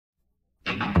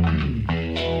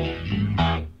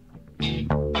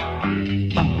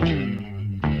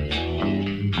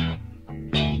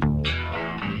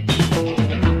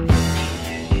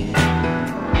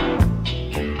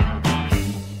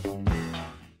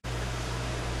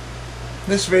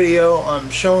this video I'm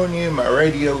showing you my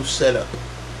radio setup.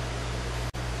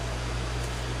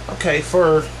 Okay,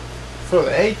 for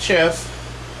the HF,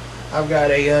 I've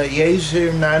got a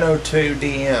Yaesu 902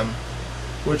 DM,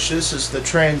 which this is the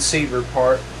transceiver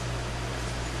part.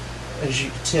 As you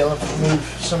can tell, if I move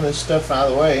some of this stuff out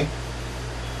of the way,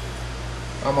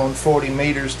 I'm on 40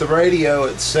 meters. The radio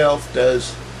itself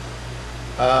does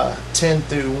 10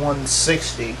 through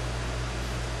 160.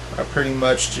 I pretty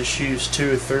much just use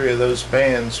 2 or 3 of those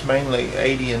bands, mainly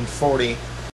 80 and 40.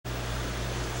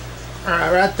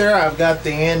 Alright, right there I've got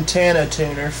the antenna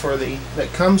tuner for that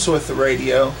comes with the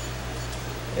radio.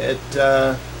 It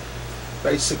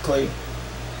basically,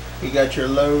 you got your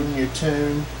load and your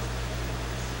tune.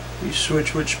 You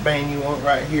switch which band you want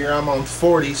right here. I'm on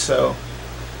 40, so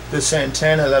this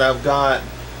antenna that I've got,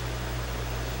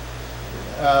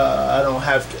 I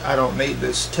don't need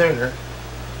this tuner.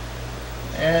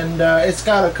 And it's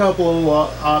got a couple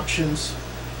of options.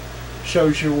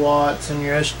 Shows your watts and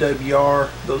your SWR.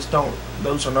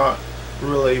 Those are not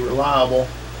really reliable.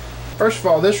 First of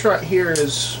all, this right here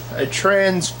is a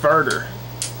transverter.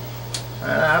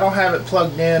 I don't have it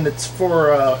plugged in. It's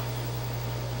for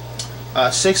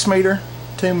 6 meter,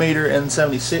 2 meter, and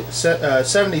 70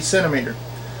 centimeter.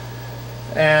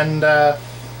 And I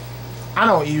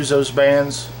don't use those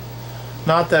bands.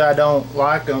 Not that I don't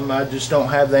like them, I just don't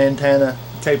have the antenna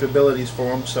capabilities for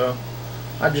them, so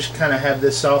I just kind of have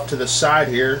this off to the side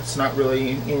here. It's not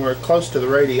really anywhere close to the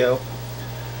radio.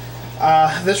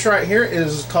 This right here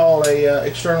is called a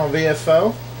external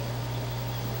VFO,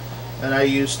 and I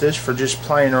use this for just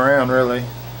playing around, really.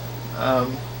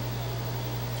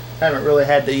 Haven't really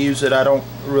had to use it. I don't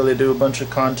really do a bunch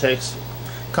of contesting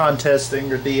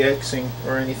or DXing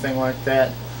or anything like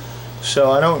that, so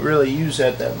I don't really use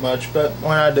that much, but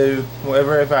when I do,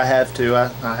 if I have to,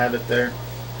 I have it there.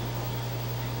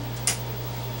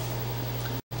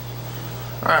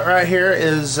 Alright, right here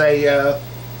is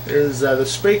the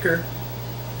speaker.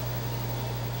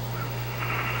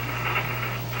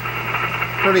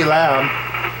 Pretty loud.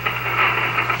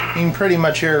 You can pretty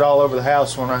much hear it all over the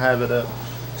house when I have it up.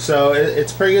 So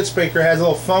it's a pretty good speaker. It has a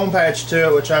little foam patch to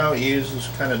it, which I don't use. It's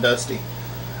kind of dusty.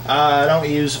 I don't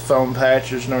use a foam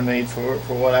patch. There's no need for it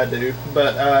for what I do.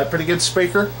 But pretty good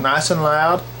speaker, nice and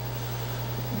loud.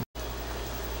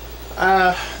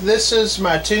 This is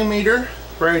my 2 meter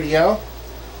radio.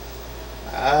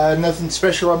 Nothing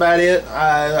special about it.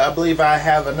 I believe I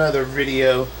have another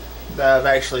video that I've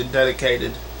actually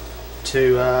dedicated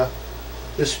to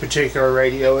this particular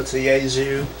radio. It's a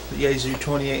Yaesu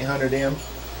 2800M.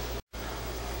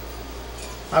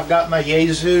 I've got my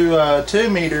Yaesu 2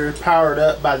 meter powered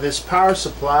up by this power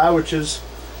supply, which is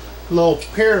a little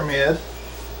pyramid.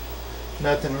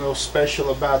 Nothing real special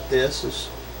about this. It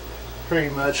pretty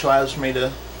much allows me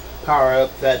to power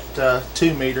up that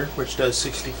 2 meter, which does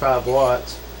 65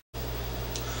 watts.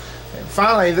 And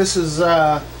finally, this is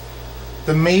the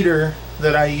meter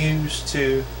that I use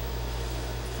to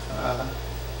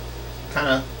kind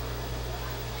of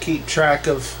keep track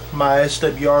of my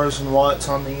SWRs and watts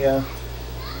on the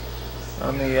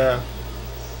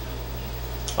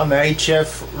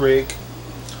HF rig.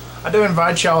 I do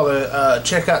invite y'all to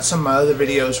check out some of my other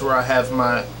videos where I have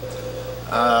my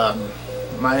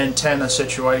my antenna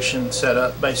situation set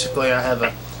up. Basically, I have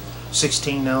a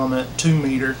 16 element 2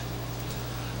 meter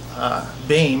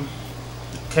beam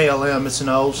KLM. It's an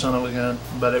old son of a gun,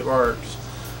 but it works.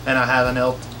 And I have an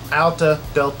alpha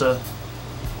delta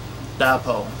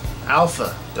dipole,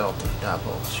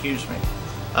 excuse me,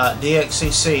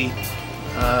 DXCC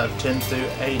 10 through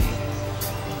 80,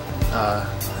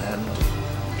 and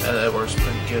that works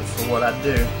pretty good for what I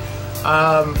do.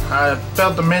 I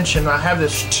failed to mention I have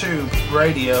this tube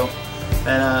radio,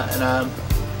 and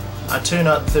I tune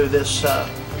up through this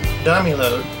dummy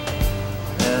load,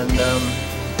 and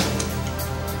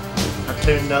I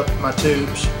tuned up my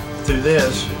tubes through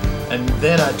this, and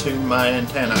then I tune my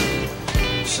antenna.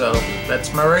 So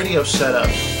that's my radio setup.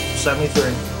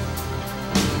 73.